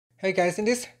Hey guys, in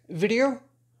this video,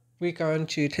 we're going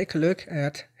to take a look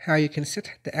at how you can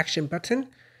set the action button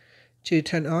to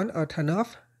turn on or turn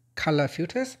off color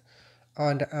filters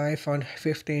on the iPhone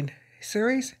 15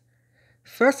 series.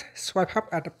 First, swipe up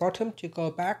at the bottom to go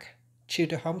back to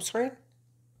the home screen.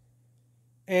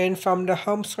 And from the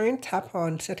home screen, tap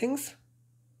on Settings.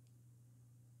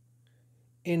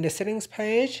 In the Settings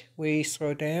page, we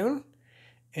scroll down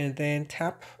and then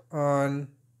tap on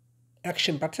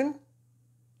Action button.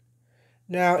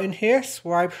 Now in here,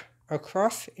 swipe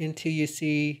across until you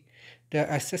see the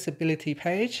accessibility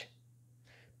page.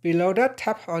 Below that,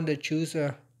 tap on the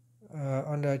chooser,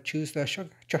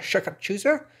 shortcut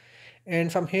chooser,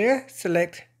 and from here,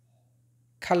 select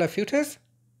color filters.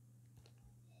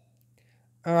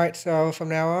 Alright, so from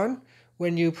now on,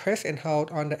 when you press and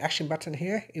hold on the action button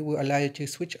here, it will allow you to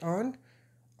switch on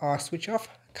or switch off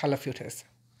color filters.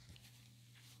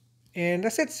 And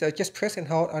that's it. So just press and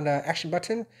hold on the action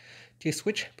button to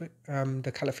switch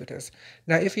the color filters.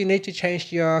 Now, if you need to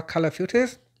change your color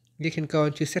filters, you can go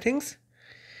into Settings,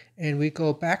 and we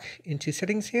go back into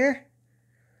Settings here.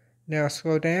 Now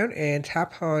scroll down and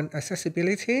tap on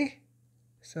Accessibility.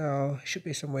 So it should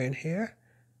be somewhere in here.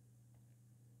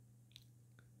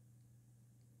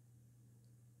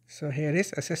 So here it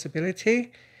is,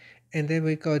 Accessibility. And then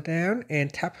we go down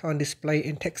and tap on Display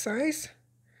and Text Size.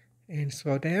 And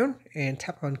scroll down and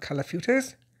tap on Color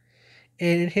Filters.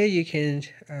 And in here you can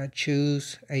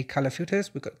choose a color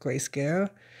filters. We've got grayscale,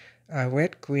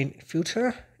 red, green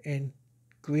filter, and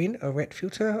green or red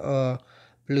filter, or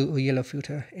blue or yellow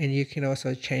filter. And you can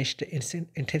also change the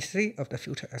intensity of the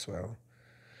filter as well.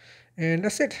 And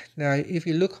that's it. Now, if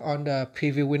you look on the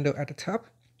preview window at the top,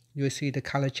 you will see the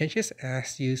color changes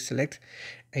as you select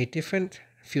a different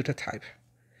filter type.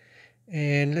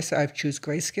 And let's say I choose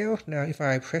grayscale. Now, if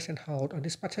I press and hold on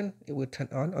this button, it will turn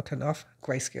on or turn off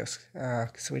grayscale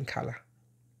screen color.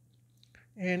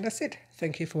 And that's it.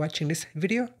 Thank you for watching this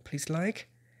video. Please like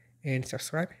and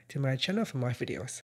subscribe to my channel for more videos.